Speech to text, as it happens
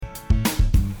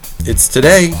It's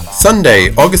today,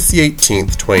 Sunday, August the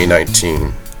 18th,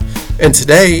 2019. And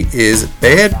today is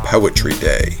Bad Poetry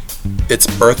Day. It's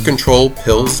Birth Control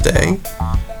Pills Day,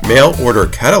 Mail Order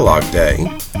Catalog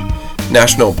Day,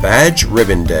 National Badge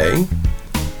Ribbon Day,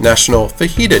 National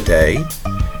Fajita Day,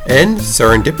 and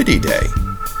Serendipity Day.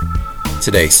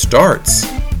 Today starts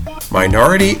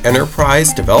Minority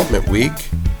Enterprise Development Week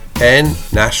and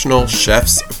National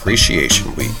Chefs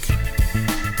Appreciation Week.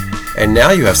 And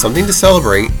now you have something to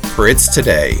celebrate, for it's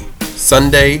today,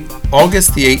 Sunday,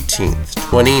 August the 18th,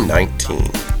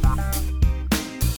 2019.